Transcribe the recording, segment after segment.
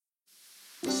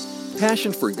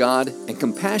passion for God and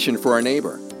compassion for our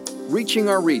neighbor, reaching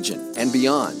our region and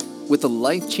beyond with the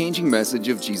life-changing message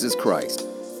of Jesus Christ.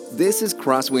 This is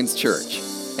Crosswinds Church.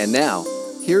 And now,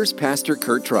 here's Pastor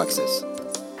Kurt Truxas.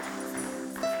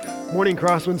 Morning,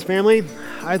 Crosswinds family.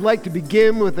 I'd like to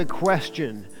begin with a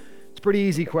question. It's a pretty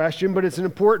easy question, but it's an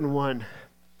important one.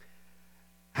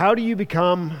 How do you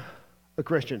become a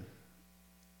Christian?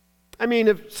 I mean,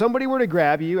 if somebody were to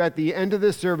grab you at the end of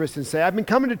this service and say, I've been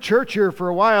coming to church here for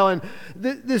a while, and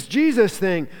this Jesus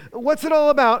thing, what's it all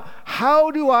about?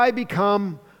 How do I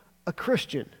become a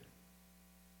Christian?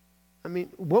 I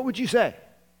mean, what would you say?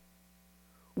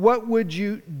 What would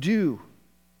you do?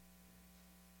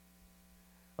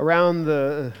 Around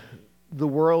the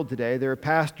world today, there are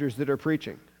pastors that are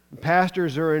preaching.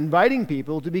 Pastors are inviting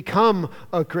people to become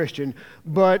a Christian.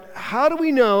 But how do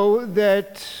we know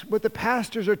that what the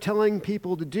pastors are telling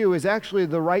people to do is actually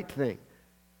the right thing?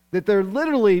 That they're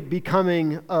literally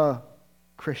becoming a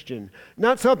Christian.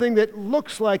 Not something that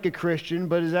looks like a Christian,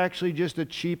 but is actually just a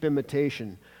cheap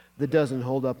imitation that doesn't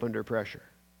hold up under pressure.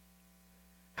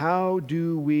 How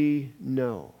do we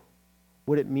know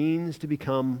what it means to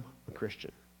become a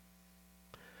Christian?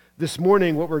 This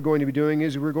morning, what we're going to be doing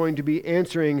is we're going to be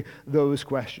answering those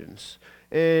questions.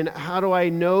 And how do I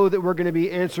know that we're going to be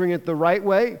answering it the right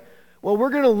way? Well, we're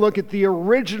going to look at the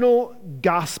original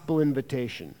gospel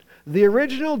invitation, the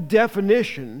original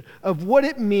definition of what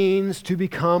it means to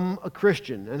become a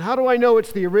Christian. And how do I know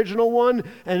it's the original one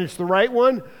and it's the right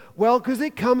one? Well, because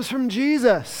it comes from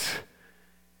Jesus.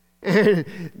 And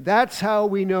that's how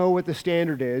we know what the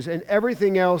standard is, and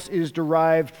everything else is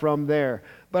derived from there.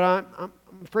 But I'm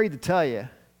afraid to tell you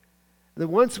that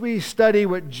once we study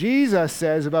what Jesus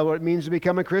says about what it means to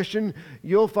become a Christian,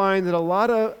 you'll find that a lot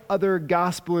of other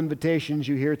gospel invitations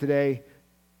you hear today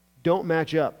don't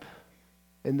match up,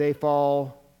 and they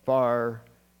fall far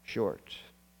short.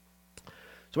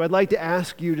 So I'd like to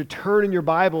ask you to turn in your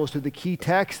Bibles to the key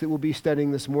text that we'll be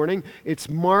studying this morning. It's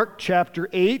Mark chapter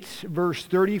 8, verse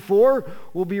 34.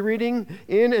 We'll be reading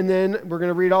in, and then we're going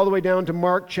to read all the way down to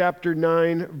Mark chapter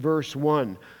 9, verse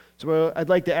 1. So I'd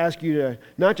like to ask you to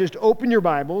not just open your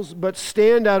Bibles, but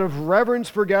stand out of reverence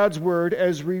for God's Word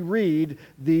as we read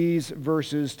these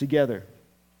verses together.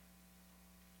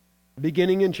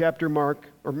 Beginning in chapter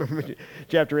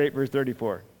 8, verse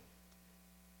 34.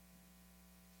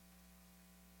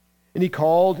 And he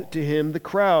called to him the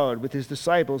crowd with his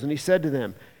disciples, and he said to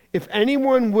them, if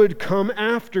anyone would come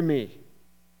after me,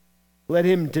 let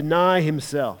him deny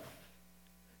himself,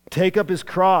 take up his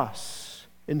cross,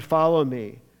 and follow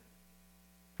me.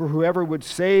 For whoever would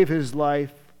save his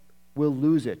life will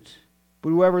lose it. But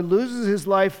whoever loses his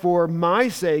life for my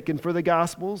sake and for the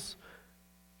gospel's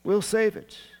will save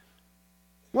it.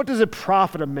 What does it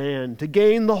profit a man to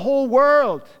gain the whole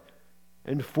world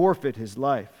and forfeit his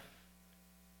life?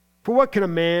 For what can a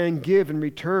man give in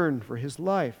return for his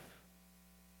life?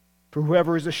 For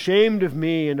whoever is ashamed of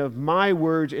me and of my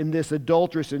words in this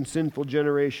adulterous and sinful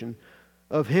generation,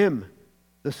 of him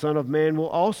the Son of Man will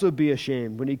also be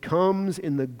ashamed when he comes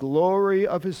in the glory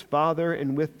of his Father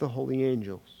and with the holy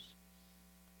angels.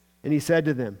 And he said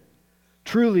to them,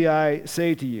 truly I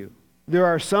say to you, there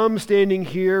are some standing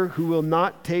here who will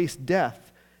not taste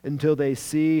death until they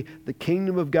see the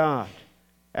kingdom of God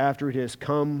after it has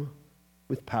come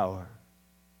with power.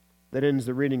 That ends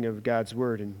the reading of God's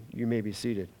word, and you may be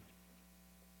seated.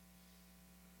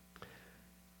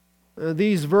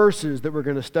 These verses that we're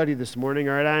going to study this morning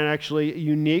are not actually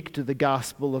unique to the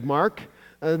Gospel of Mark.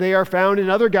 They are found in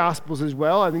other Gospels as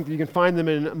well. I think you can find them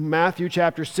in Matthew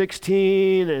chapter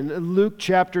 16 and Luke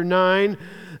chapter 9.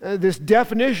 This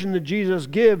definition that Jesus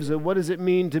gives of what does it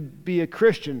mean to be a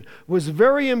Christian was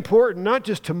very important, not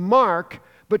just to Mark,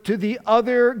 but to the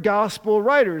other gospel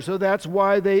writers. So that's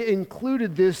why they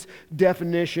included this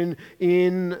definition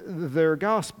in their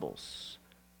gospels.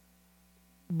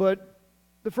 But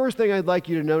the first thing I'd like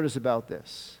you to notice about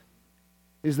this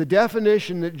is the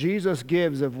definition that Jesus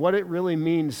gives of what it really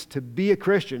means to be a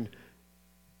Christian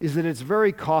is that it's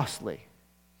very costly,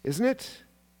 isn't it?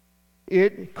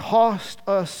 It cost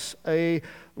us a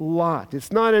lot.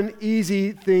 It's not an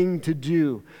easy thing to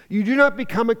do. You do not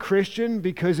become a Christian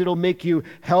because it'll make you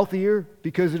healthier,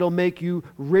 because it'll make you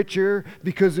richer,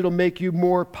 because it'll make you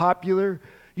more popular.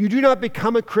 You do not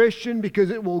become a Christian because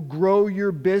it will grow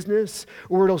your business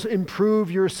or it'll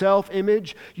improve your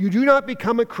self-image. You do not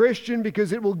become a Christian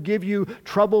because it will give you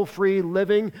trouble-free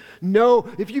living. No,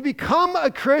 if you become a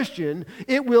Christian,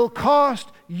 it will cost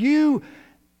you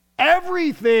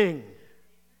everything.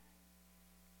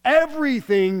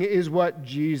 Everything is what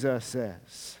Jesus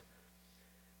says.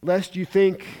 Lest you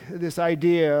think this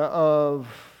idea of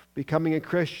becoming a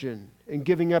Christian and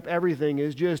giving up everything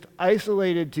is just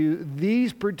isolated to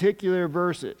these particular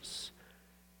verses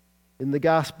in the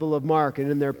Gospel of Mark and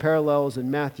in their parallels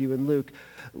in Matthew and Luke,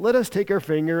 let us take our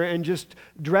finger and just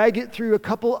drag it through a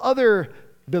couple other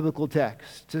biblical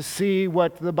texts to see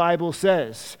what the Bible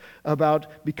says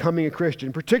about becoming a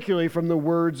Christian, particularly from the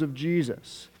words of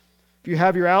Jesus. If you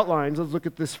have your outlines, let's look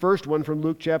at this first one from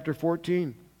Luke chapter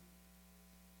 14.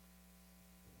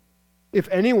 If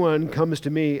anyone comes to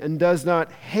me and does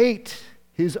not hate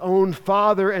his own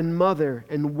father and mother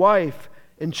and wife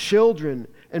and children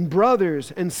and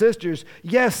brothers and sisters,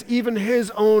 yes, even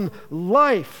his own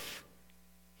life,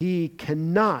 he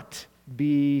cannot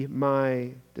be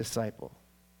my disciple.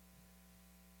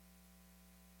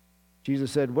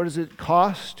 Jesus said, what does it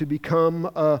cost to become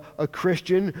a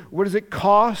Christian? What does it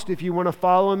cost if you want to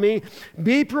follow me?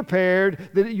 Be prepared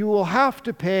that you will have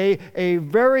to pay a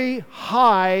very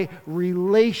high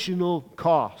relational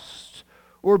cost,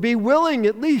 or be willing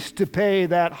at least to pay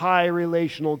that high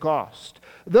relational cost.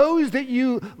 Those that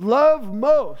you love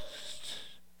most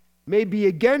may be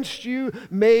against you,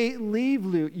 may leave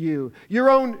you.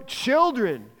 Your own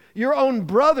children, your own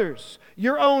brothers,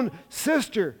 your own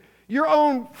sister, your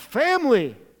own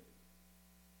family.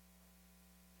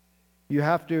 You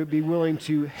have to be willing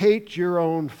to hate your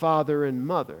own father and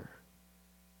mother.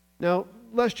 Now,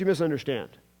 lest you misunderstand,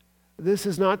 this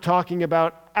is not talking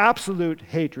about absolute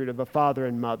hatred of a father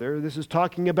and mother. This is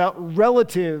talking about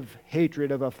relative hatred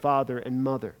of a father and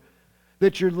mother.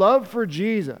 That your love for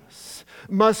Jesus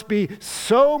must be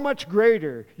so much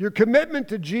greater, your commitment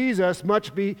to Jesus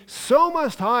must be so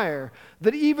much higher,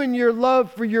 that even your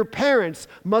love for your parents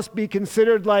must be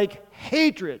considered like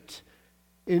hatred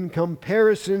in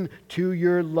comparison to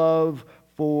your love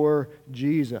for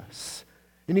Jesus.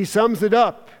 And he sums it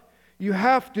up. You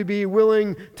have to be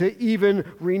willing to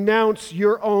even renounce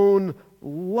your own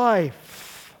life.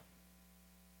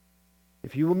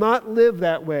 If you will not live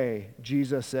that way,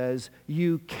 Jesus says,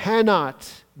 you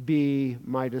cannot be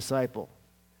my disciple.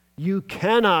 You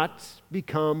cannot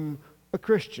become a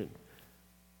Christian.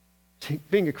 See,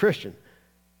 being a Christian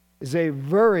is a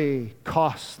very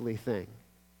costly thing,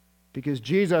 because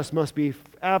Jesus must be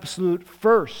absolute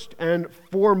first and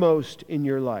foremost in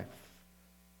your life.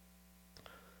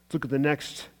 Let's look at the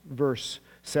next verse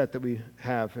set that we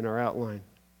have in our outline.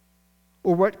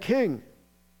 Or what king,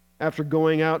 after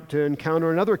going out to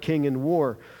encounter another king in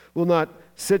war, will not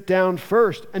sit down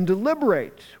first and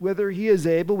deliberate whether he is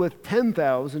able with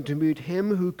 10,000 to meet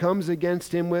him who comes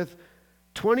against him with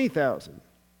 20,000?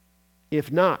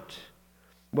 If not,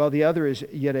 while the other is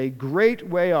yet a great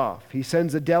way off, he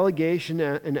sends a delegation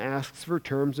and asks for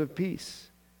terms of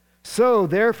peace. So,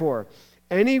 therefore,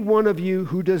 any one of you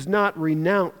who does not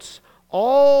renounce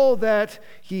all that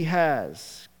he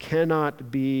has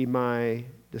cannot be my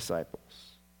disciples.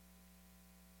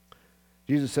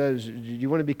 Jesus says, do you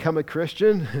want to become a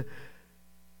Christian?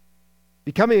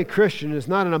 Becoming a Christian is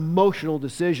not an emotional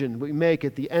decision we make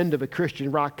at the end of a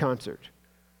Christian rock concert,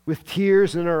 with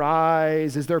tears in our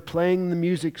eyes as they're playing the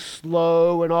music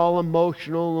slow and all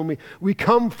emotional, and we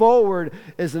come forward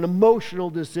as an emotional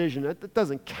decision. That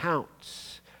doesn't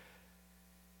count.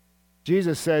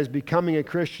 Jesus says becoming a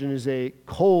Christian is a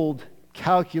cold,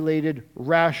 calculated,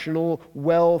 rational,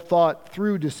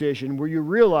 well-thought-through decision where you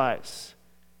realize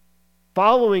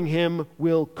following him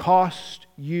will cost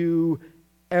you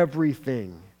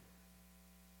everything.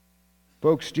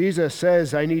 Folks, Jesus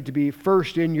says I need to be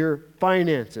first in your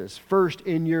finances, first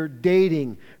in your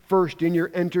dating, first in your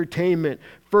entertainment,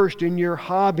 first in your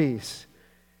hobbies.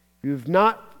 You've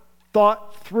not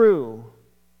thought through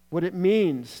what it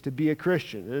means to be a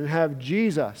Christian and have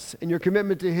Jesus and your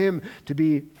commitment to him to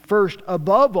be first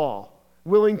above all,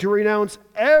 willing to renounce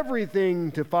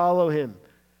everything to follow him.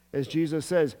 As Jesus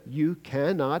says, you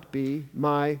cannot be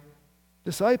my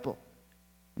disciple.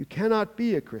 You cannot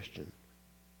be a Christian.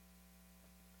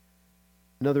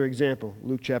 Another example,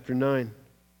 Luke chapter 9.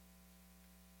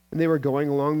 And they were going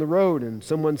along the road, and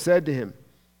someone said to him,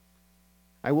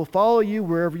 I will follow you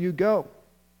wherever you go.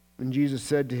 And Jesus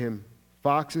said to him,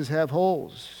 foxes have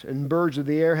holes, and birds of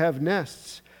the air have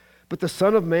nests, but the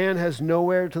Son of Man has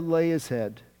nowhere to lay his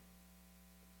head.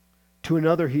 To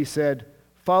another he said,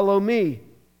 follow me.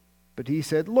 But he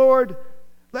said, Lord,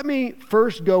 let me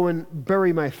first go and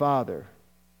bury my father.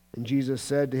 And Jesus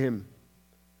said to him,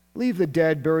 leave the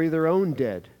dead bury their own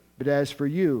dead, but as for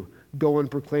you, go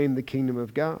and proclaim the kingdom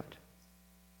of God.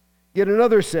 Yet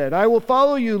another said, I will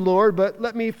follow you, Lord, but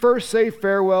let me first say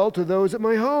farewell to those at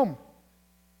my home.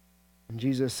 And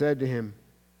Jesus said to him,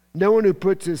 no one who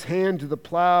puts his hand to the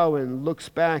plow and looks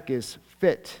back is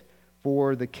fit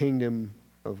for the kingdom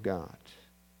of God.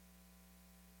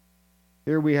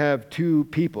 Here we have two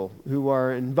people who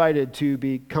are invited to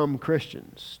become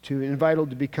Christians,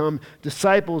 invited to become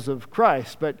disciples of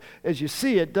Christ. But as you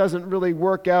see, it doesn't really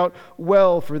work out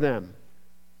well for them.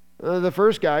 The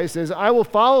first guy says, I will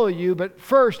follow you, but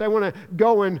first I want to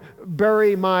go and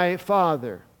bury my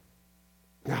father.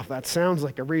 Now, that sounds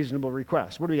like a reasonable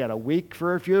request. What do we got, a week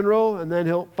for a funeral, and then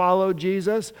he'll follow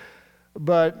Jesus?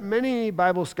 But many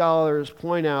Bible scholars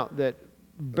point out that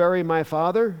bury my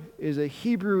father is a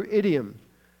Hebrew idiom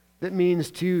that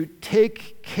means to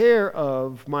take care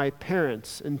of my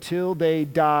parents until they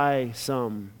die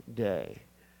someday.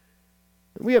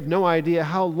 We have no idea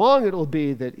how long it will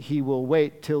be that he will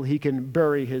wait till he can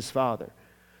bury his father.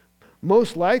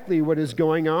 Most likely what is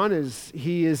going on is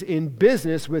he is in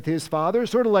business with his father,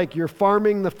 sort of like you're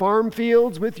farming the farm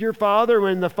fields with your father.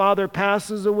 When the father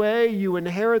passes away, you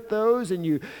inherit those and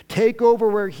you take over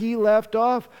where he left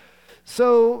off.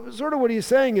 So sort of what he's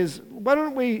saying is, why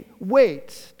don't we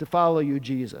wait to follow you,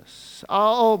 Jesus?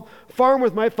 I'll farm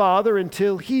with my father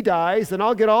until he dies, then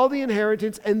I'll get all the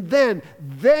inheritance, and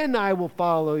then I will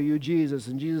follow you, Jesus.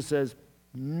 And Jesus says,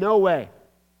 no way.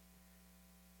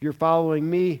 If you're following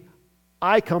me,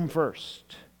 I come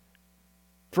first.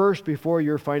 First before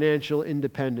your financial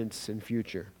independence and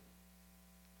future.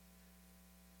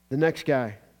 The next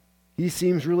guy, he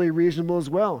seems really reasonable as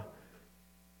well.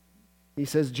 He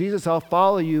says, Jesus, I'll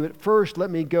follow you. At first, let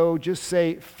me go just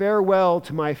say farewell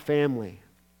to my family.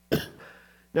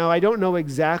 Now, I don't know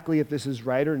exactly if this is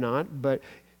right or not, but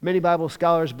many Bible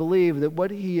scholars believe that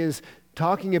what he is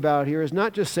talking about here is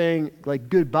not just saying like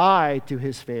goodbye to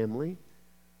his family,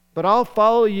 but I'll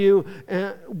follow you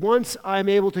once I'm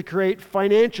able to create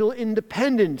financial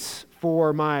independence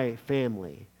for my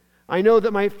family. I know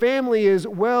that my family is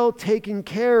well taken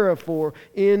care of for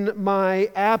in my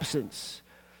absence.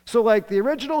 So like the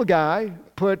original guy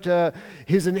put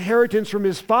his inheritance from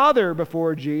his father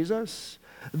before Jesus,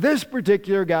 this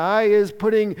particular guy is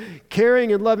putting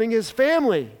caring and loving his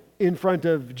family in front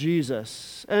of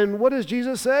Jesus. And what does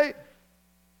Jesus say?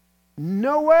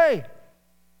 No way.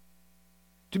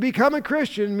 To become a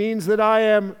Christian means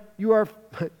that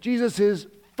Jesus is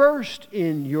first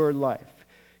in your life.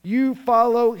 You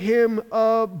follow him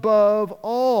above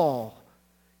all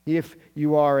if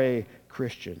you are a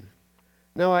Christian.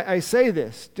 Now, I say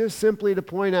this just simply to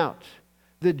point out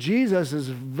that Jesus is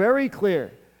very clear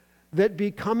that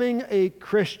becoming a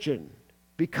Christian,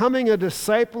 becoming a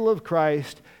disciple of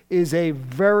Christ, is a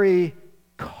very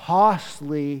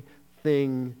costly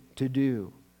thing to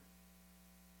do.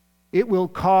 It will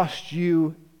cost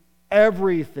you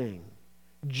everything.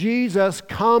 Jesus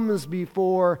comes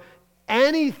before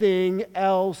anything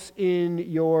else in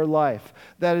your life.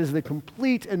 That is the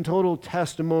complete and total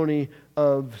testimony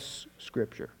of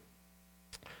Scripture.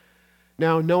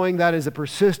 Now, knowing that is a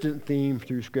persistent theme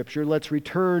through Scripture, let's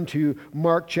return to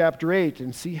Mark chapter 8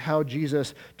 and see how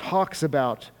Jesus talks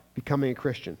about becoming a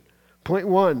Christian. Point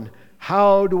 1,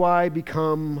 how do I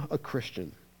become a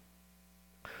Christian?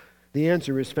 The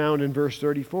answer is found in verse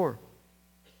 34.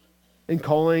 And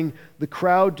calling the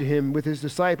crowd to him with his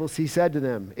disciples, he said to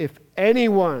them, if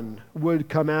anyone would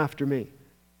come after me,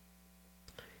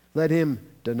 let him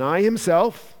deny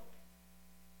himself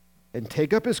and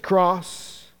take up his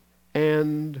cross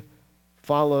and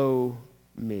follow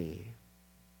me.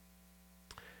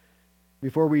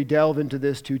 Before we delve into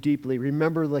this too deeply,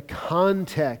 remember the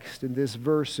context in this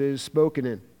verse is spoken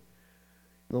in. In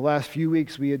the last few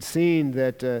weeks, we had seen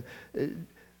that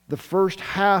the first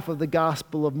half of the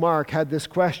Gospel of Mark had this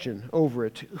question over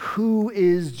it: who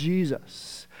is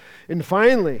Jesus? And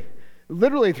finally,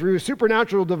 literally through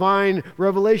supernatural divine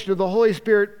revelation of the Holy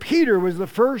Spirit, Peter was the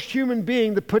first human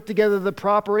being to put together the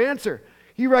proper answer.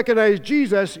 He recognized,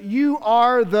 Jesus, you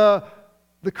are the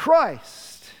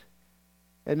Christ.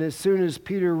 And as soon as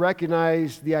Peter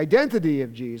recognized the identity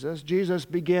of Jesus, Jesus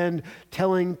began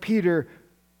telling Peter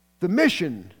the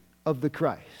mission of the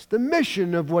Christ, the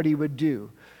mission of what he would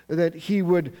do, that he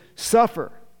would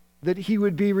suffer, that he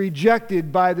would be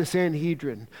rejected by the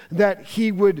Sanhedrin, that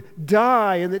he would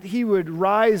die, and that he would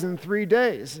rise in 3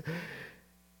 days.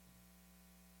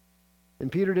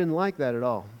 And Peter didn't like that at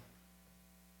all,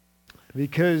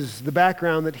 because the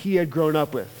background that he had grown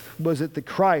up with was that the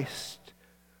Christ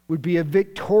would be a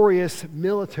victorious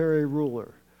military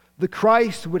ruler. The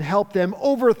Christ would help them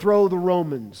overthrow the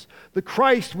Romans. The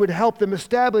Christ would help them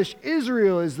establish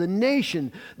Israel as the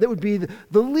nation that would be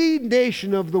the lead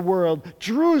nation of the world.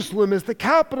 Jerusalem as the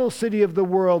capital city of the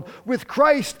world, with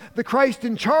Christ, the Christ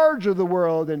in charge of the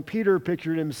world. And Peter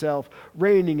pictured himself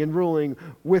reigning and ruling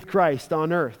with Christ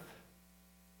on earth.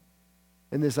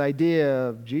 And this idea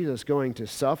of Jesus going to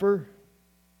suffer,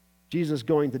 Jesus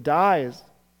going to die, is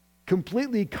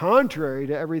completely contrary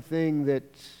to everything that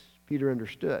Peter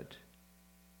understood.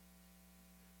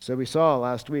 So we saw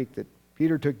last week that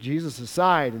Peter took Jesus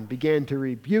aside and began to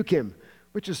rebuke him,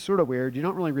 which is sort of weird. You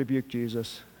don't really rebuke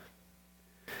Jesus.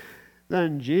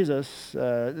 Then Jesus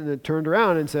turned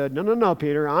around and said, No,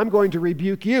 Peter, I'm going to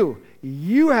rebuke you.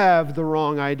 You have the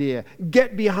wrong idea.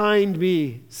 Get behind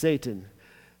me, Satan.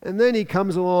 And then he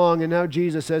comes along, and now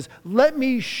Jesus says, let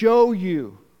me show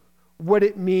you what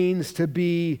it means to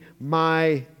be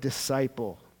my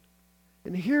disciple.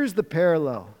 And here's the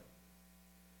parallel.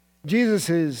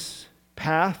 Jesus'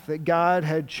 path that God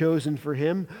had chosen for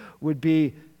him would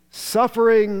be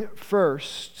suffering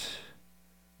first,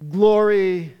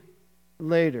 glory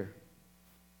later.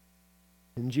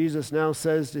 And Jesus now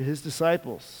says to his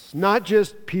disciples, not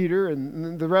just Peter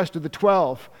and the rest of the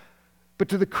 12, but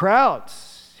to the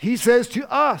crowds. He says to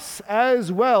us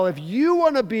as well, if you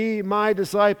want to be my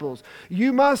disciples,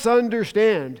 you must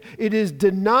understand it is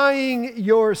denying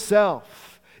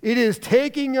yourself. It is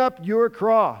taking up your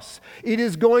cross. It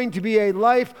is going to be a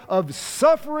life of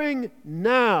suffering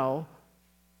now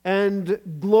and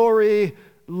glory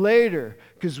later,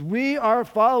 because we are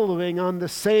following on the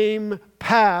same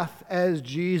path as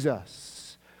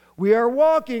Jesus. We are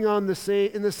walking in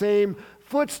the same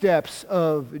footsteps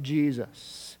of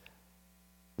Jesus.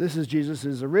 This is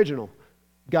Jesus' original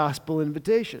gospel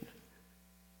invitation.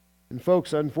 And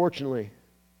folks, unfortunately,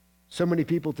 so many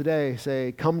people today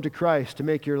say, come to Christ to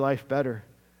make your life better.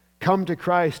 Come to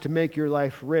Christ to make your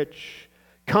life rich.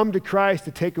 Come to Christ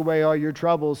to take away all your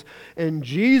troubles. And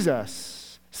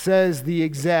Jesus says the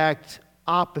exact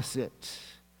opposite.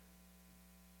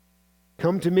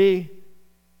 Come to me,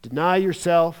 deny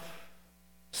yourself,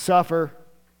 suffer,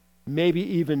 maybe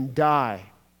even die.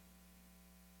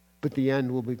 But the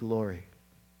end will be glory.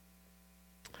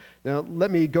 Now,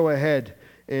 let me go ahead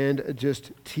and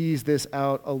just tease this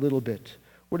out a little bit.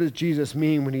 What does Jesus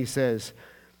mean when he says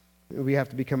we have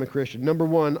to become a Christian? Number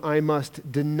one, I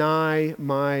must deny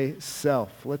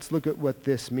myself. Let's look at what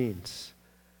this means.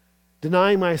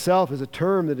 Denying myself is a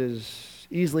term that is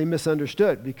easily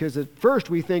misunderstood because at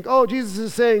first we think, oh, Jesus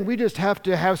is saying we just have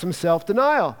to have some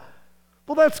self-denial.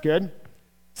 Well, that's good.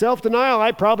 Self-denial,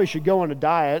 I probably should go on a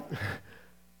diet.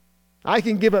 I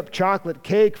can give up chocolate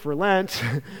cake for Lent.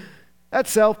 That's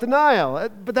self-denial.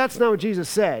 But that's not what Jesus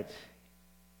said.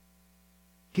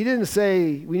 He didn't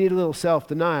say we need a little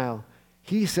self-denial.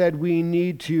 He said we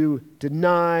need to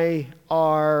deny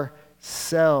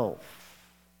ourselves.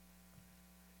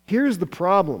 Here's the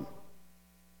problem.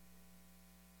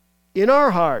 In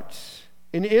our hearts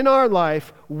and in our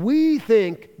life, we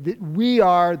think that we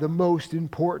are the most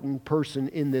important person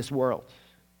in this world.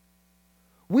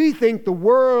 We think the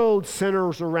world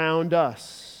centers around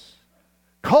us.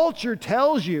 Culture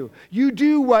tells you, you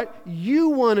do what you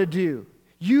want to do.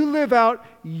 You live out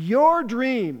your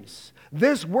dreams.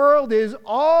 This world is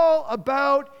all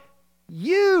about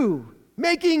you,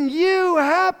 making you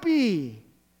happy.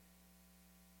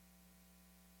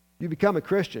 You become a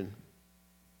Christian.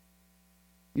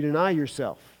 You deny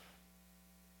yourself.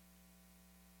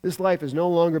 This life is no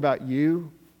longer about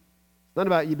you. It's not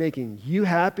about you making you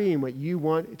happy and what you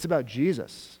want. It's about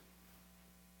Jesus.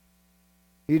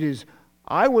 It is,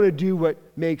 I want to do what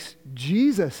makes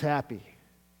Jesus happy.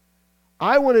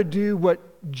 I want to do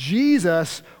what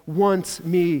Jesus wants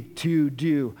me to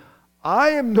do. I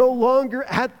am no longer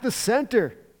at the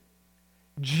center.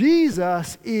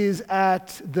 Jesus is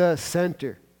at the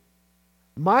center.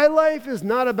 My life is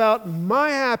not about my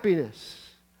happiness.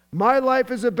 My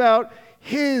life is about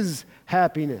His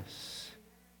happiness.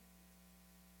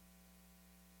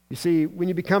 You see, when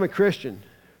you become a Christian,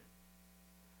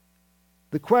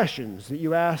 the questions that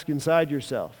you ask inside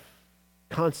yourself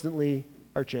constantly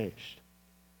are changed.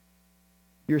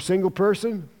 You're a single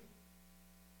person.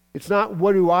 It's not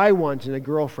what do I want in a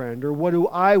girlfriend or what do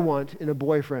I want in a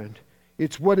boyfriend.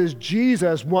 It's what does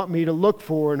Jesus want me to look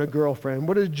for in a girlfriend?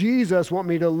 What does Jesus want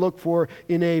me to look for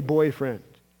in a boyfriend?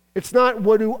 It's not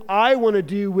what do I want to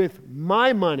do with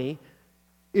my money.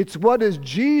 It's what does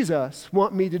Jesus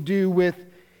want me to do with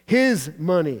His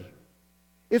money.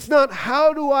 It's not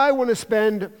how do I want to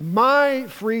spend my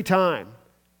free time.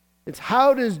 It's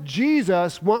how does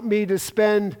Jesus want me to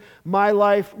spend my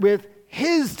life with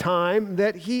His time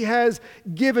that He has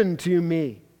given to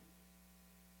me.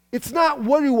 It's not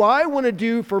what do I want to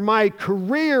do for my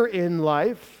career in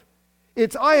life.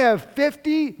 It's I have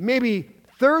 50, maybe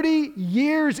 30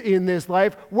 years in this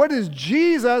life. What does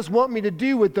Jesus want me to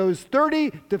do with those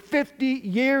 30 to 50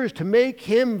 years to make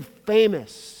Him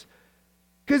famous?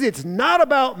 Because it's not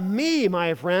about me,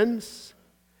 my friends.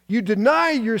 You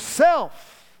deny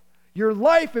yourself. Your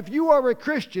life, if you are a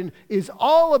Christian, is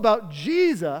all about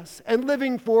Jesus and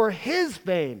living for His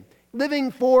fame,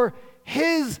 living for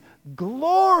His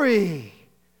glory.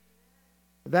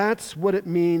 That's what it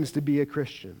means to be a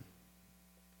Christian.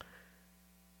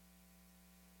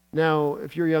 Now,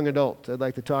 if you're a young adult, I'd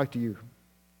like to talk to you.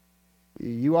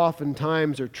 You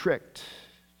oftentimes are tricked.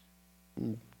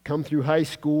 You come through high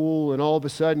school and all of a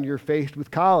sudden you're faced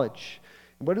with college.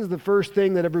 What is the first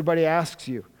thing that everybody asks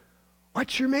you?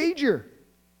 What's your major?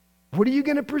 What are you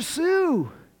going to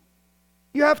pursue?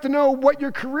 You have to know what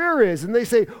your career is. And they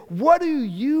say, what do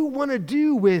you want to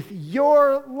do with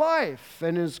your life?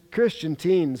 And as Christian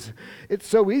teens, it's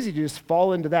so easy to just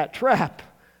fall into that trap.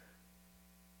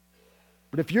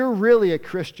 But if you're really a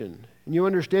Christian and you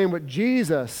understand what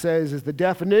Jesus says is the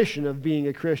definition of being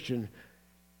a Christian,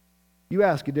 you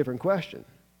ask a different question.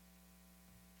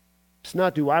 It's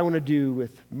not, do I want to do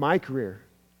with my career?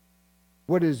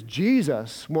 What does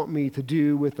Jesus want me to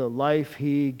do with the life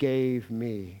He gave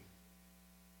me?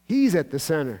 He's at the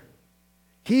center.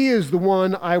 He is the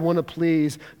one I want to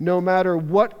please, no matter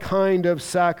what kind of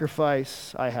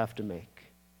sacrifice I have to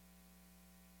make.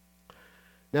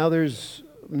 Now, there's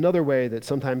another way that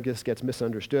sometimes just gets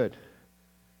misunderstood.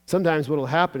 Sometimes what will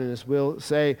happen is we'll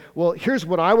say, well, here's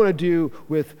what I want to do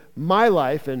with my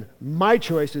life and my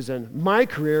choices and my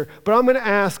career, but I'm going to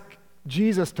ask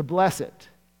Jesus to bless it.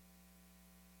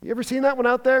 You ever seen that one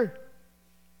out there?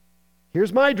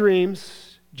 Here's my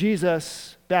dreams.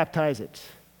 Jesus, baptize it.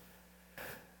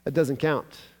 That doesn't count.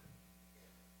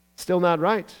 Still not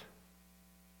right.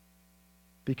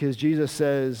 Because Jesus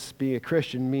says being a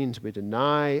Christian means we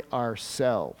deny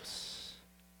ourselves.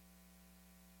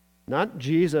 Not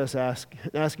Jesus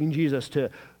asking Jesus to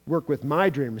work with my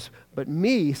dreams, but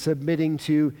me submitting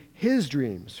to His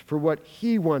dreams for what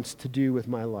He wants to do with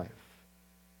my life.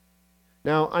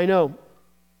 Now, I know,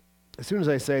 as soon as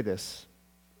I say this,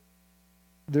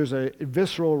 there's a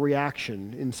visceral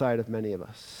reaction inside of many of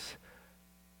us.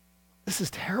 This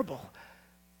is terrible.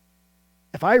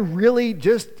 If I really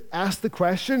just ask the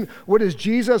question, what does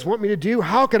Jesus want me to do?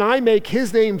 How can I make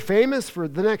His name famous for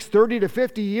the next 30 to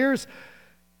 50 years?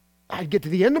 I'd get to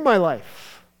the end of my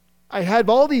life. I had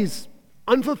all these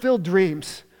unfulfilled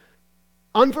dreams,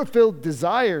 unfulfilled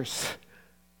desires.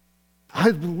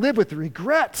 I'd live with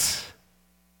regrets.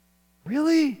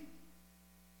 Really?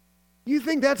 You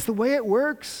think that's the way it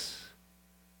works?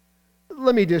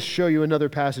 Let me just show you another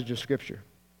passage of Scripture.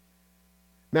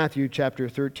 Matthew chapter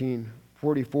 13,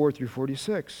 44 through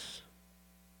 46.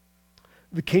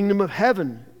 The kingdom of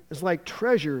heaven is like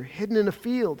treasure hidden in a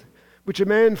field, which a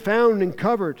man found and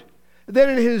covered. Then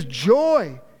in his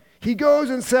joy, he goes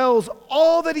and sells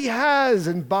all that he has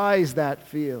and buys that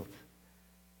field.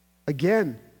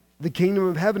 Again, the kingdom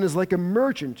of heaven is like a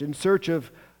merchant in search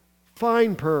of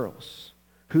fine pearls,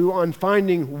 who on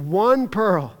finding one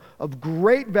pearl of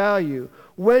great value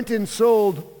went and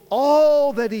sold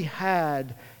all that he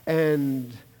had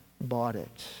and bought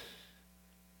it.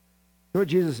 You know what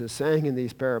Jesus is saying in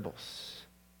these parables?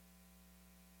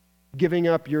 Giving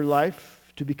up your life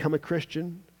to become a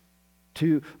Christian,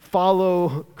 to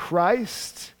follow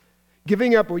Christ,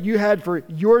 giving up what you had for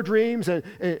your dreams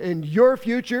and your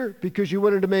future because you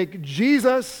wanted to make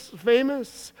Jesus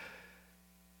famous,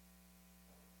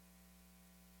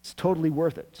 it's totally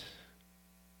worth it.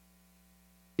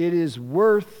 It is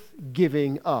worth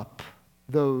giving up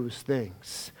those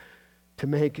things to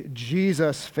make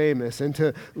Jesus famous and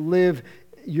to live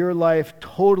your life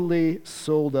totally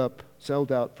sold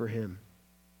out for Him.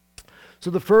 So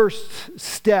the first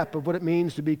step of what it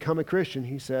means to become a Christian,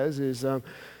 he says, is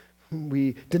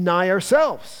we deny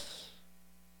ourselves.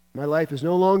 My life is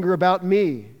no longer about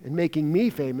me and making me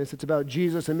famous. It's about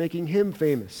Jesus and making Him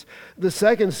famous. The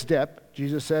second step,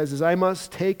 Jesus says, is I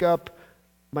must take up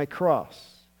my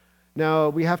cross. Now,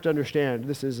 we have to understand,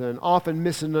 this is an often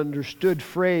misunderstood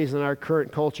phrase in our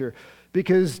current culture,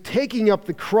 because taking up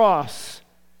the cross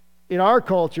in our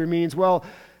culture means, well,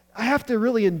 I have to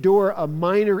really endure a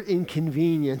minor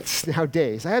inconvenience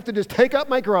nowadays. I have to just take up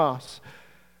my cross.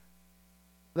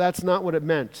 That's not what it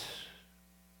meant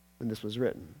when this was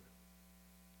written.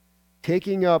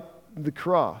 Taking up the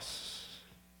cross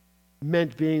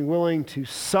meant being willing to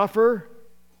suffer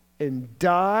and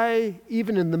die,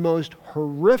 even in the most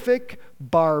horrific,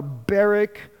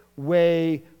 barbaric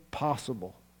way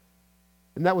possible.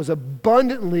 And that was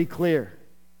abundantly clear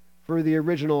for the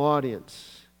original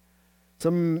audience.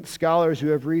 Some scholars who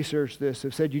have researched this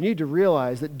have said you need to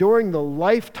realize that during the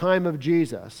lifetime of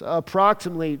Jesus,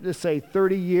 approximately, let's say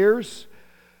 30 years,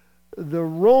 the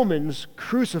Romans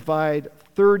crucified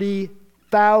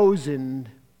 30,000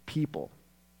 people.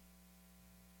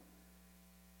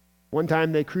 One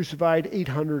time they crucified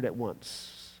 800 at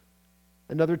once.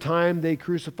 Another time they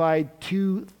crucified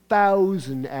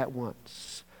 2,000 at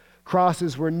once.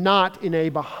 Crosses were not in a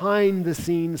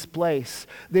behind-the-scenes place.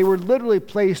 They were literally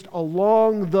placed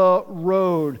along the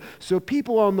road. So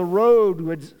people on the road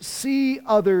would see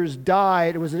others die.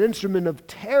 It was an instrument of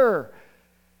terror.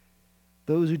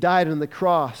 Those who died on the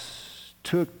cross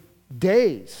took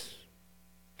days,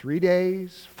 3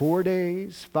 days, 4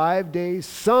 days, 5 days,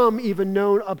 some even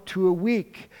known up to a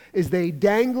week, as they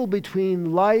dangled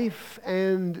between life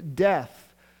and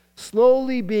death,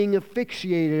 slowly being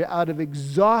asphyxiated out of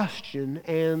exhaustion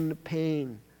and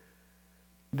pain.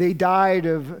 They died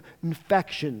of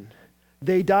infection.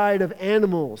 They died of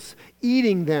animals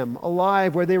eating them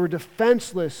alive, where they were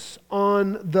defenseless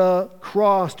on the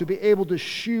cross to be able to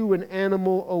shoo an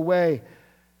animal away.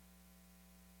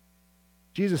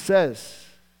 Jesus says,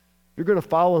 if you're going to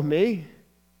follow me,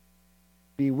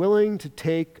 be willing to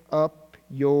take up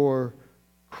your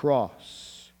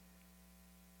cross.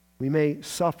 We may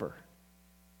suffer.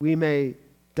 We may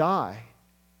die.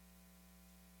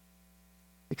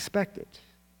 Expect it.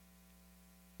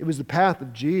 It was the path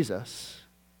of Jesus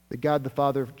that God the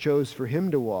Father chose for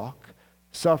him to walk,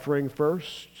 suffering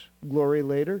first, glory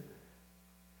later.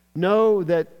 Know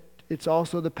that it's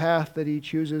also the path that he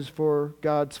chooses for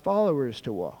God's followers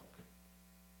to walk,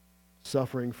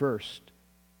 suffering first,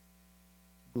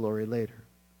 glory later.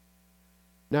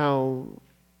 Now,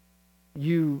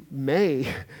 you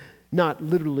may not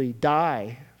literally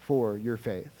die for your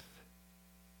faith.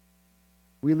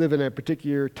 We live in a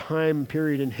particular time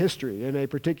period in history, in a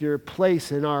particular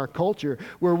place in our culture,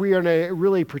 where we are in a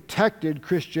really protected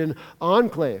Christian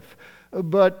enclave.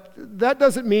 But that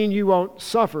doesn't mean you won't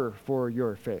suffer for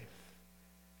your faith.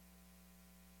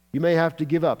 You may have to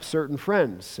give up certain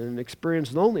friends and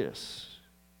experience loneliness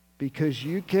because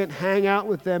you can't hang out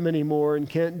with them anymore and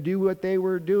can't do what they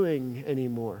were doing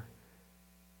anymore.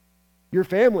 Your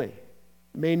family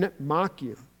may mock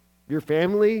you. Your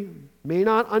family may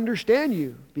not understand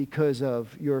you because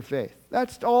of your faith.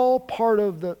 That's all part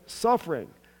of the suffering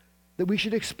that we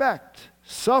should expect,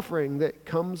 suffering that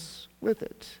comes with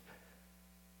it.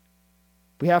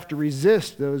 We have to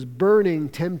resist those burning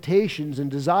temptations and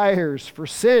desires for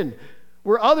sin,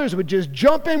 where others would just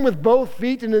jump in with both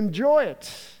feet and enjoy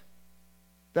it.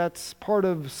 That's part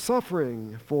of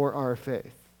suffering for our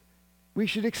faith. We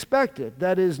should expect it.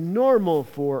 That is normal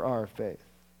for our faith.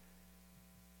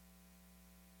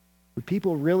 Would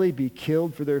people really be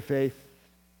killed for their faith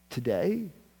today?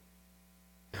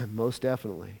 Most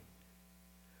definitely.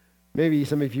 Maybe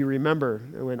some of you remember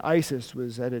when ISIS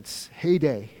was at its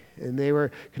heyday and they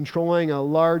were controlling a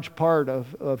large part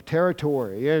of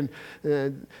territory,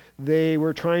 and they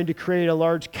were trying to create a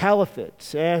large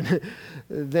caliphate. And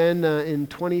then in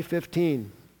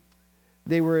 2015,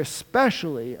 they were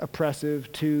especially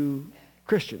oppressive to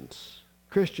Christians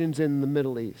in the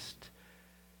Middle East.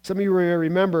 Some of you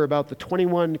remember about the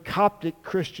 21 Coptic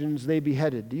Christians they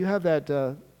beheaded. Do you have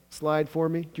that slide for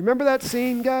me? Do you remember that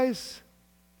scene, guys?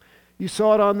 You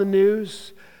saw it on the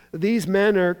news. These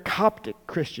men are Coptic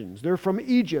Christians. They're from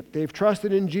Egypt. They've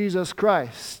trusted in Jesus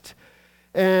Christ.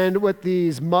 And what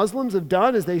these Muslims have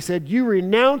done is they said, you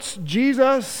renounce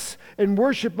Jesus and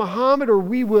worship Muhammad or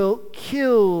we will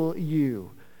kill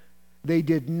you. They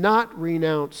did not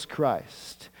renounce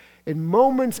Christ. And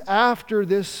moments after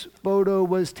this photo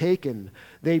was taken,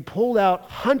 they pulled out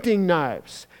hunting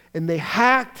knives and they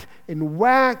hacked and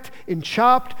whacked and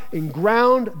chopped and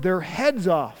ground their heads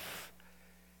off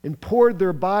and poured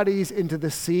their bodies into the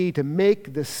sea to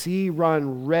make the sea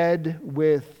run red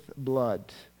with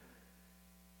blood.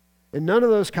 And none of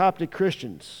those Coptic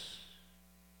Christians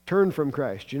turned from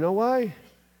Christ. You know why?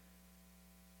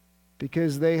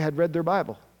 Because they had read their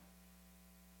Bible.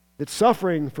 That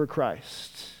suffering for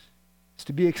Christ is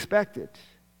to be expected.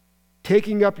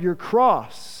 Taking up your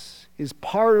cross is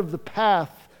part of the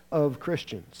path of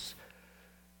Christians.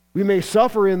 We may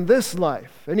suffer in this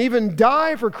life and even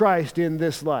die for Christ in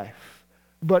this life,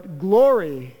 but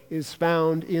glory is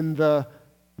found in the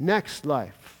next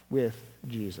life with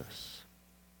Jesus.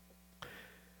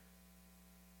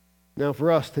 Now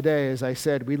for us today, as I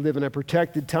said, we live in a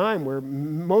protected time where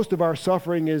most of our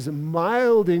suffering is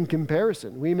mild in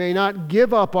comparison. We may not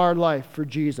give up our life for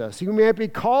Jesus. You may not be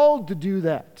called to do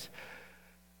that.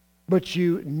 But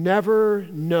you never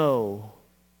know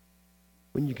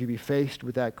when you could be faced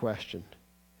with that question.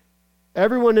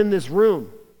 Everyone in this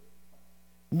room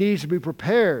needs to be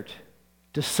prepared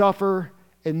to suffer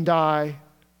and die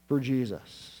for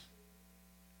Jesus.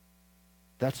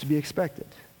 That's to be expected.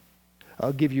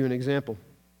 I'll give you an example.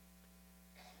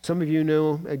 Some of you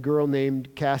know a girl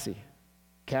named Cassie.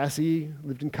 Cassie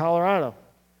lived in Colorado.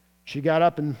 She got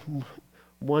up and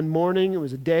one morning, it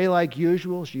was a day like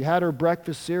usual. She had her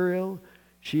breakfast cereal.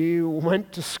 She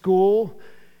went to school,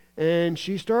 and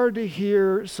she started to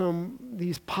hear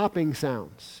these popping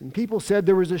sounds. And people said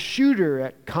there was a shooter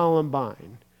at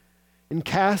Columbine. And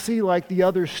Cassie, like the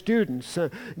other students,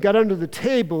 got under the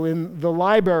table in the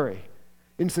library.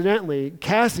 Incidentally,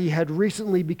 Cassie had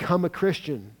recently become a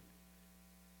Christian.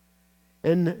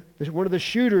 And one of the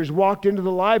shooters walked into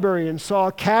the library and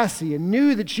saw Cassie and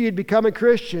knew that she had become a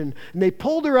Christian. And they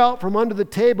pulled her out from under the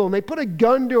table and they put a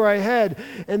gun to her head.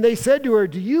 And they said to her,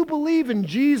 "Do you believe in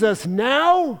Jesus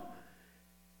now?"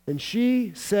 And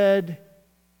she said,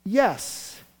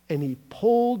 "Yes." And he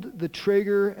pulled the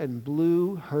trigger and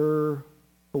blew her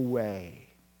away.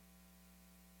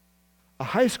 A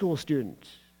high school student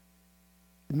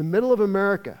in the middle of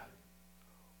America,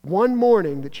 one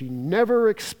morning that she never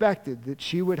expected that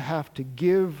she would have to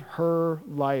give her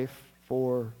life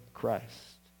for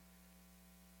Christ.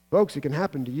 Folks, it can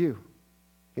happen to you.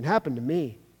 It can happen to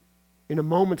me in a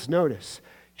moment's notice.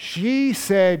 She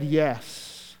said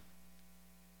yes.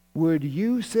 Would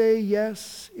you say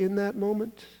yes in that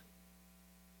moment?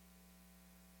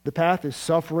 The path is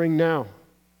suffering now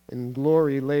and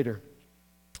glory later.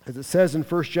 As it says in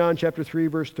 1 John chapter 3,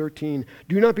 verse 13,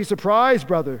 "Do not be surprised,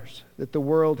 brothers, that the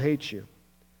world hates you."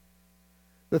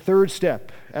 The third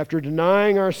step, after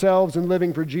denying ourselves and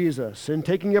living for Jesus and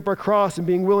taking up our cross and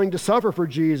being willing to suffer for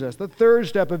Jesus, the third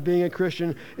step of being a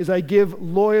Christian is I give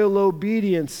loyal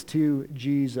obedience to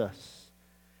Jesus.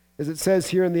 As it says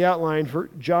here in the outline,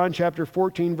 for John chapter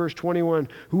 14, verse 21,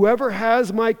 "Whoever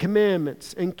has my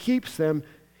commandments and keeps them,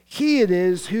 he it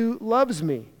is who loves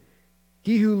me.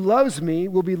 He who loves me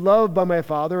will be loved by my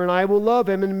Father, and I will love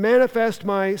him and manifest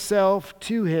myself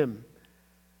to him."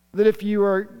 That if you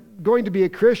are going to be a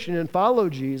Christian and follow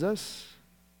Jesus,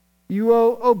 you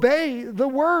will obey the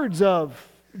words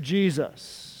of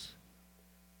Jesus.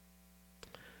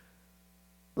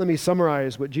 Let me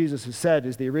summarize what Jesus has said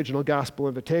is the original gospel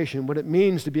invitation, what it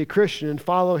means to be a Christian and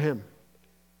follow him.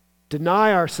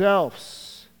 Deny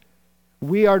ourselves.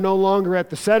 We are no longer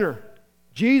at the center.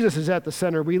 Jesus is at the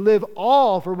center. We live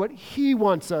all for what he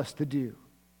wants us to do.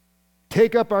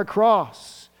 Take up our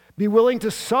cross. Be willing to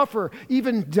suffer,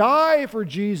 even die for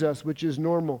Jesus, which is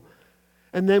normal.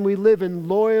 And then we live in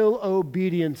loyal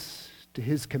obedience to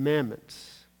his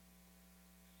commandments.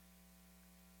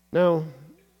 Now,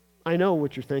 I know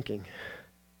what you're thinking.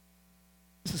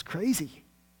 This is crazy.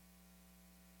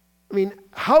 I mean,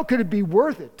 how could it be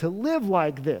worth it to live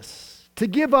like this? To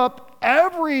give up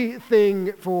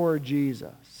everything for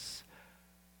Jesus?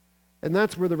 And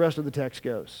that's where the rest of the text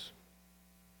goes.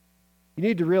 You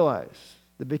need to realize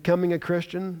that becoming a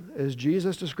Christian, as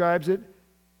Jesus describes it,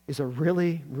 is a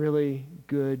really, really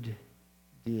good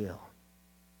deal.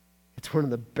 It's one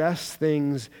of the best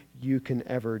things you can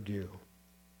ever do.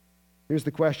 Here's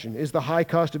the question. Is the high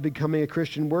cost of becoming a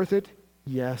Christian worth it?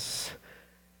 Yes.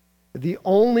 The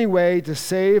only way to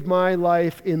save my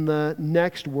life in the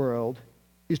next world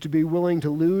is to be willing to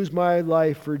lose my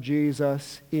life for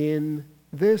Jesus in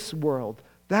this world.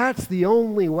 That's the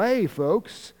only way,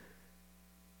 folks.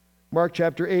 Mark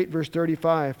chapter 8, verse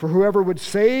 35. "For whoever would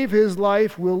save his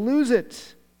life will lose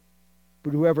it.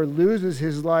 But whoever loses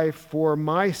his life for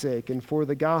my sake and for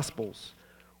the gospel's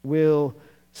will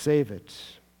save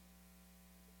it."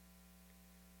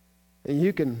 And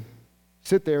you can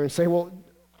sit there and say, "Well,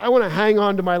 I want to hang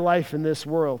on to my life in this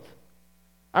world.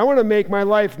 I want to make my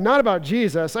life not about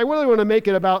Jesus. I really want to make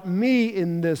it about me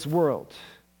in this world.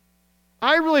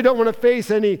 I really don't want to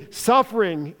face any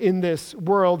suffering in this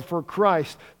world for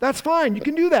Christ." That's fine. You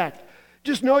can do that.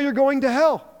 Just know you're going to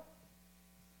hell.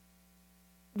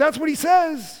 That's what he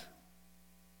says.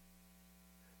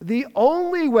 The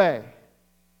only way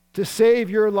to save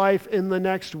your life in the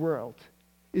next world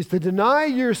is to deny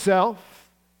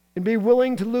yourself and be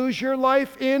willing to lose your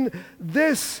life in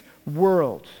this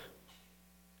world.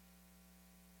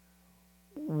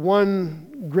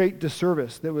 One great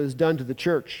disservice that was done to the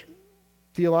church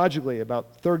theologically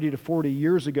about 30 to 40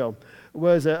 years ago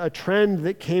was a trend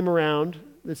that came around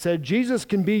that said Jesus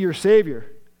can be your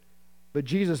Savior, but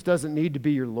Jesus doesn't need to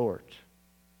be your Lord.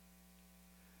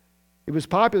 It was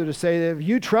popular to say that if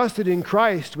you trusted in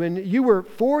Christ when you were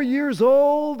 4 years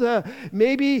old,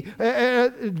 maybe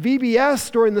at VBS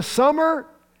during the summer,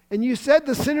 and you said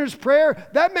the sinner's prayer,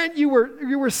 that meant you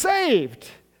were saved.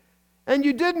 And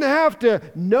you didn't have to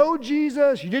know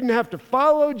Jesus. You didn't have to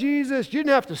follow Jesus. You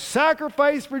didn't have to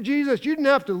sacrifice for Jesus. You didn't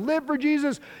have to live for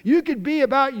Jesus. You could be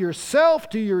about yourself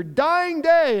to your dying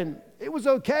day, and it was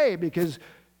okay because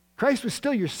Christ was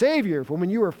still your Savior from when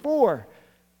you were 4.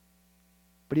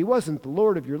 but he wasn't the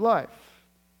Lord of your life.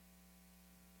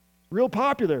 Real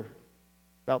popular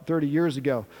about 30 years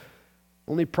ago.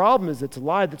 Only problem is it's a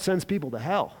lie that sends people to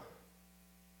hell.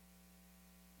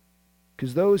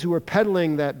 Because those who were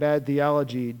peddling that bad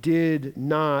theology did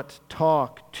not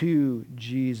talk to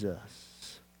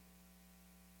Jesus.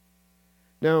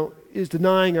 Now, is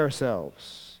denying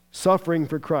ourselves, suffering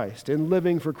for Christ, and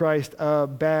living for Christ a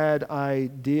bad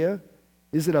idea?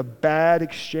 Is it a bad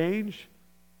exchange?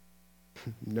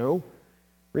 No.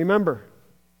 Remember,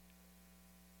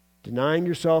 denying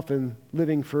yourself and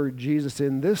living for Jesus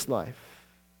in this life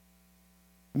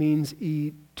means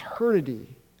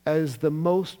eternity as the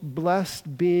most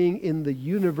blessed being in the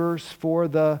universe for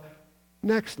the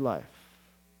next life.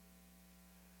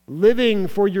 Living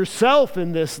for yourself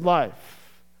in this life,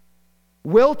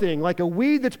 wilting like a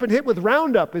weed that's been hit with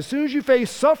Roundup as soon as you face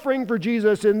suffering for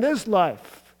Jesus in this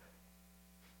life.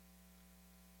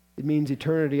 It means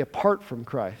eternity apart from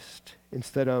Christ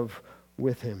instead of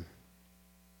with him.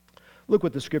 Look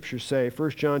what the scriptures say, 1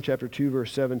 John chapter 2,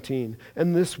 verse 17.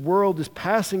 And this world is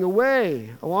passing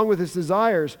away along with its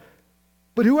desires,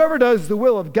 but whoever does the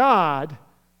will of God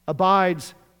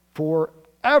abides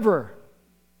forever.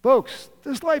 Folks,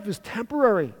 this life is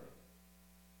temporary.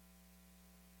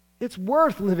 It's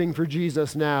worth living for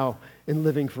Jesus now and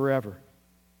living forever.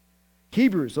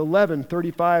 Hebrews 11,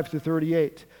 35 to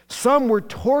 38. Some were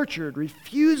tortured,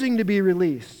 refusing to be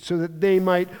released so that they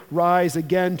might rise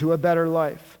again to a better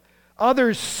life.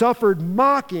 Others suffered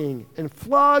mocking and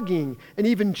flogging and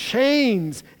even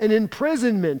chains and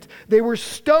imprisonment. They were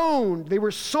stoned. They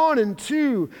were sawn in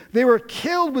two. They were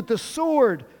killed with the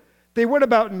sword. They went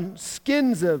about in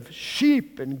skins of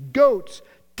sheep and goats,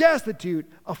 destitute,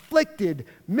 afflicted,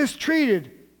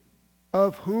 mistreated,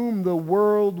 of whom the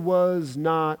world was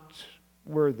not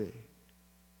worthy.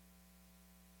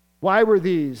 Why were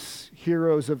these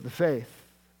heroes of the faith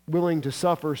willing to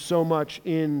suffer so much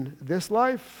in this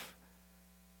life?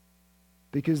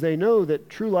 Because they know that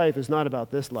true life is not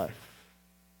about this life.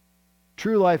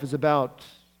 True life is about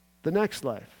the next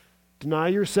life. Deny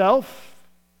yourself,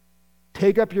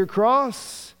 take up your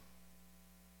cross,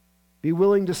 be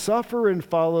willing to suffer and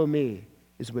follow me,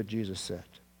 is what Jesus said.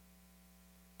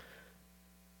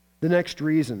 The next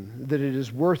reason that it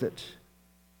is worth it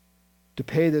to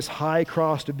pay this high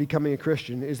cost of becoming a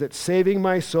Christian is that saving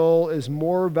my soul is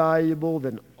more valuable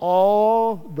than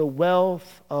all the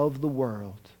wealth of the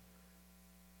world.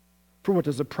 For what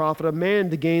does it profit a man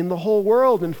to gain the whole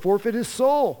world and forfeit his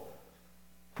soul?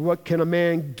 For what can a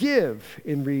man give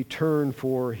in return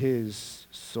for his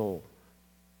soul?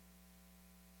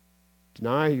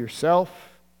 Deny yourself,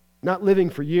 not living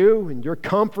for you and your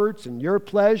comforts and your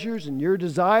pleasures and your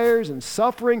desires and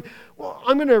suffering. Well,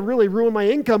 I'm going to really ruin my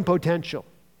income potential.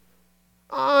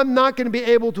 I'm not going to be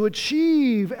able to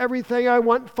achieve everything I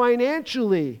want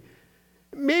financially.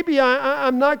 Maybe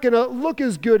I'm not going to look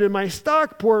as good in my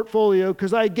stock portfolio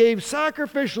because I gave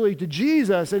sacrificially to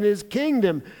Jesus and his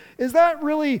kingdom. Is that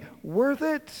really worth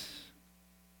it?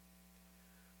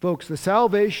 Folks, the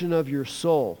salvation of your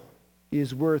soul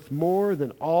is worth more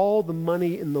than all the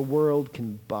money in the world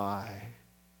can buy.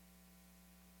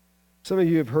 Some of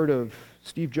you have heard of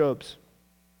Steve Jobs,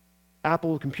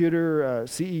 Apple computer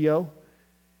CEO.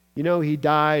 You know, he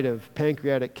died of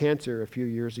pancreatic cancer a few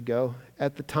years ago.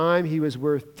 At the time, he was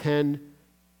worth $10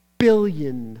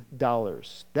 billion.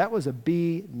 That was a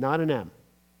B, not an M.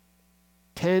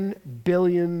 $10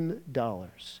 billion.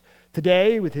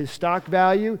 Today, with his stock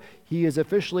value, he is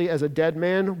officially, as a dead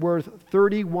man, worth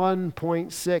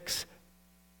 $31.6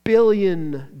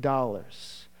 billion.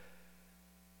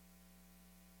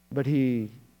 But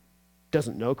he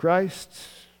doesn't know Christ,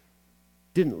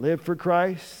 didn't live for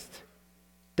Christ,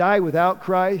 died without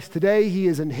Christ. Today he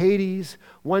is in Hades.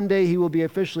 One day he will be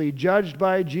officially judged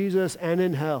by Jesus and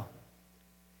in hell.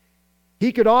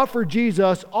 He could offer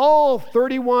Jesus all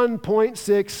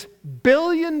 $31.6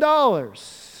 billion,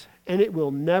 and it will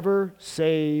never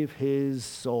save his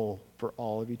soul for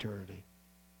all of eternity.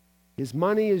 His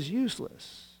money is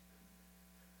useless.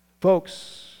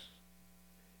 Folks,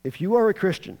 if you are a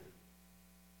Christian,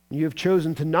 you have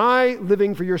chosen to deny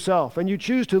living for yourself, and you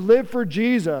choose to live for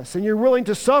Jesus, and you're willing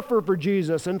to suffer for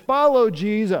Jesus and follow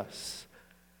Jesus,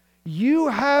 you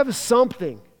have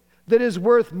something that is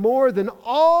worth more than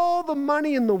all the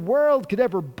money in the world could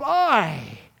ever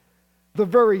buy. The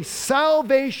very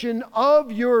salvation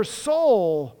of your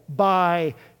soul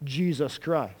by Jesus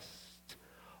Christ.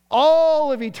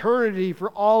 All of eternity for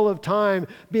all of time,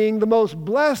 being the most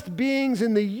blessed beings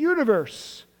in the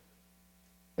universe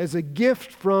as a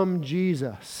gift from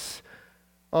Jesus.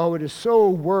 Oh, it is so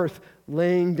worth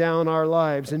laying down our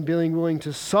lives and being willing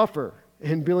to suffer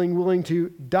and being willing to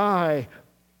die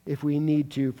if we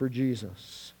need to for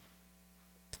Jesus.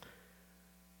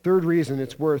 Third reason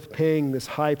it's worth paying this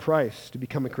high price to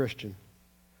become a Christian.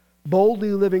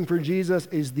 Boldly living for Jesus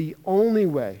is the only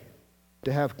way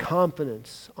to have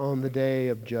confidence on the day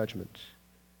of judgment.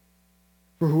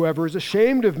 For whoever is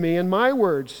ashamed of me and my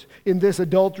words in this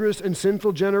adulterous and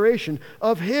sinful generation,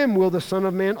 of him will the Son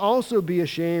of Man also be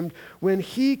ashamed when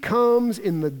he comes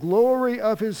in the glory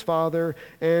of his Father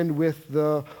and with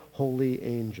the holy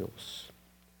angels.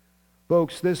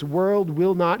 Folks, this world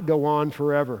will not go on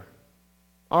forever.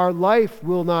 Our life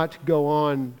will not go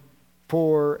on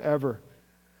forever.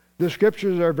 The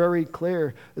scriptures are very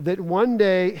clear that one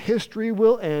day history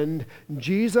will end,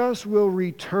 Jesus will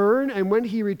return, and when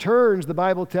he returns, the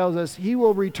Bible tells us he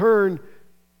will return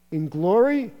in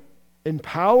glory, in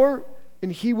power,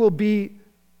 and he will be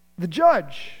the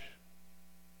judge.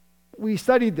 We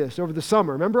studied this over the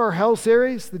summer. Remember our hell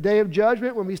series, the Day of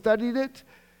Judgment, when we studied it?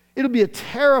 It'll be a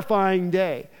terrifying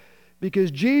day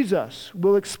because Jesus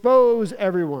will expose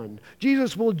everyone.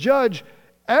 Jesus will judge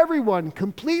everyone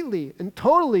completely and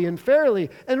totally and fairly.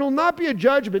 And it will not be a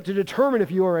judgment to determine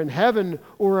if you are in heaven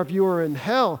or if you are in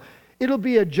hell. It'll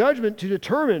be a judgment to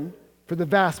determine, for the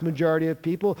vast majority of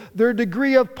people, their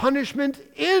degree of punishment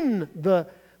in the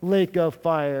lake of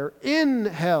fire, in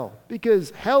hell.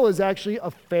 Because hell is actually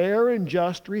a fair and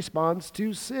just response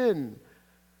to sin.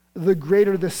 The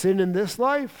greater the sin in this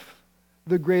life,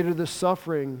 the greater the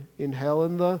suffering in hell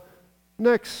in the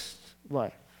next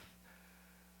life.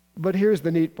 But here's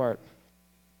the neat part.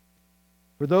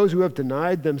 For those who have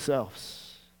denied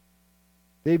themselves,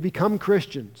 they've become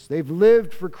Christians, they've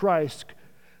lived for Christ,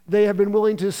 they have been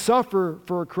willing to suffer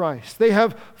for Christ, they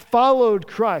have followed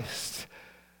Christ.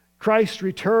 Christ's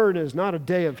return is not a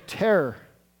day of terror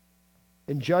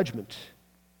and judgment.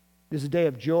 It is a day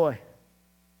of joy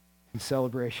and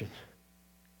celebration.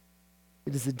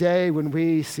 It is a day when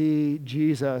we see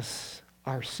Jesus,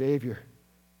 our Savior,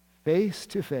 face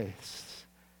to face.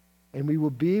 And we will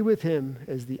be with him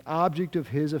as the object of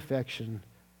his affection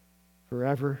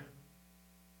forever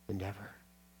and ever.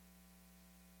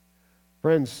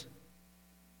 Friends,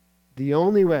 the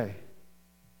only way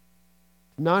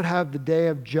to not have the day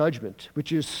of judgment,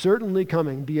 which is certainly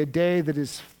coming, be a day that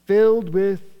is filled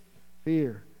with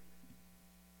fear,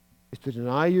 is to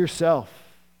deny yourself,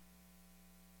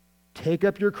 take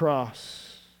up your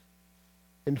cross,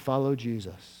 and follow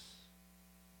Jesus.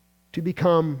 To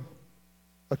become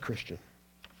a Christian.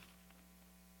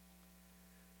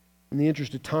 In the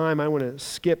interest of time, I want to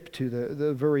skip to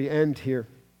the very end here.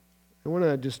 I want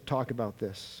to just talk about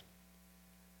this.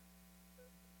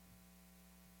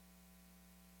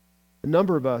 A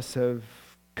number of us have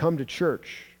come to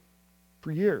church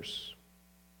for years.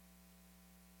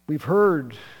 We've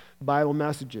heard Bible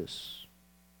messages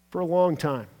for a long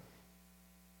time.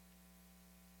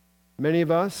 Many of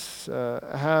us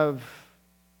have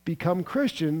become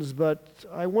Christians, but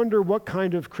I wonder, what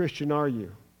kind of Christian are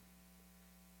you?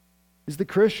 Is the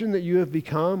Christian that you have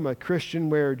become a Christian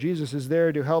where Jesus is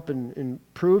there to help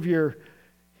improve your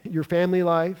family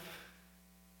life?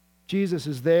 Jesus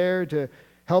is there to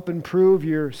help improve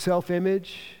your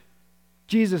self-image?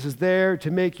 Jesus is there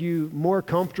to make you more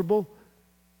comfortable?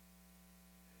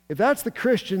 If that's the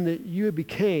Christian that you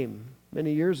became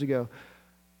many years ago,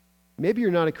 maybe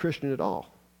you're not a Christian at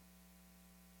all.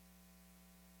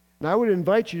 And I would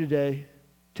invite you today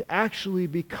to actually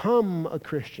become a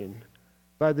Christian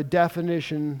by the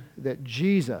definition that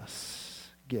Jesus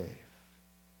gave.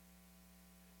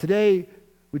 Today,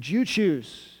 would you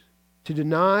choose to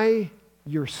deny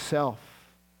yourself?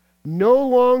 No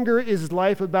longer is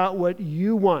life about what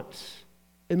you want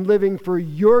and living for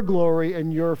your glory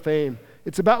and your fame.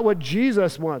 It's about what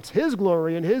Jesus wants, his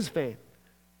glory and his fame.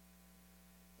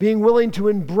 Being willing to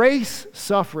embrace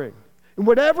suffering in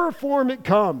whatever form it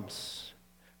comes,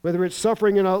 whether it's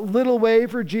suffering in a little way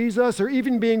for Jesus or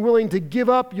even being willing to give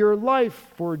up your life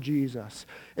for Jesus,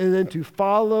 and then to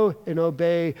follow and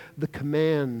obey the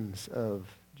commands of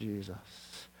Jesus.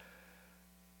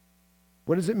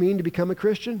 What does it mean to become a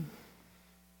Christian?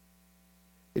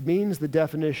 It means the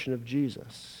definition of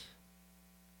Jesus.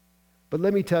 But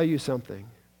let me tell you something.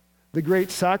 The great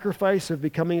sacrifice of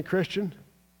becoming a Christian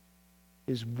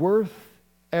is worth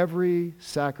every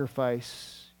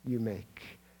sacrifice you make.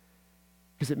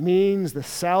 Because it means the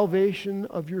salvation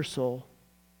of your soul.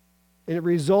 And it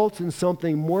results in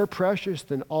something more precious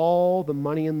than all the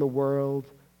money in the world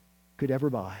could ever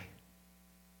buy.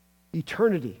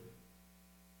 Eternity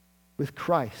with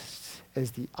Christ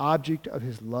as the object of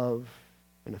his love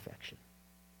and affection.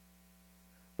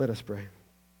 Let us pray.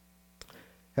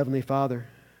 Heavenly Father,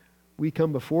 we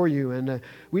come before you, and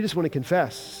we just want to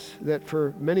confess that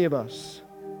for many of us,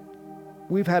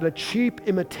 we've had a cheap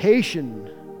imitation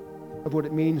of what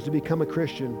it means to become a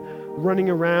Christian running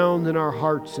around in our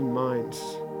hearts and minds.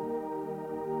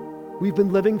 We've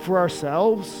been living for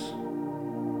ourselves,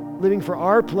 living for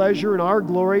our pleasure and our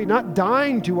glory, not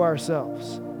dying to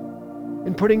ourselves,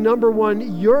 and putting number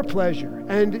one, your pleasure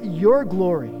and your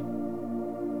glory.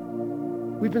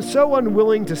 We've been so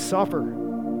unwilling to suffer,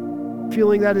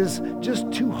 feeling that is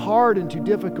just too hard and too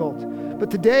difficult.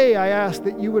 But today I ask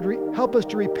that you would help us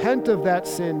to repent of that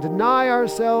sin, deny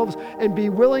ourselves, and be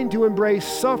willing to embrace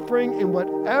suffering in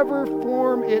whatever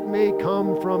form it may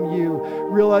come from you,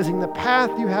 realizing the path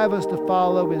you have us to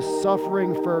follow is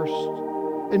suffering first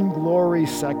and glory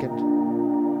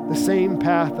second, the same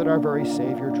path that our very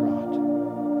Savior trod.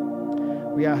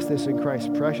 We ask this in Christ's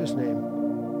precious name.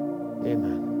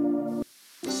 Amen.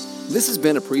 This has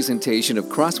been a presentation of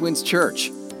Crosswinds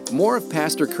Church. More of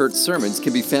Pastor Kurt's sermons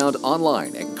can be found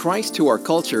online at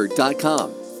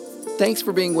christtourculture.com. Thanks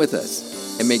for being with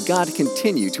us, and may God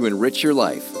continue to enrich your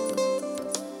life.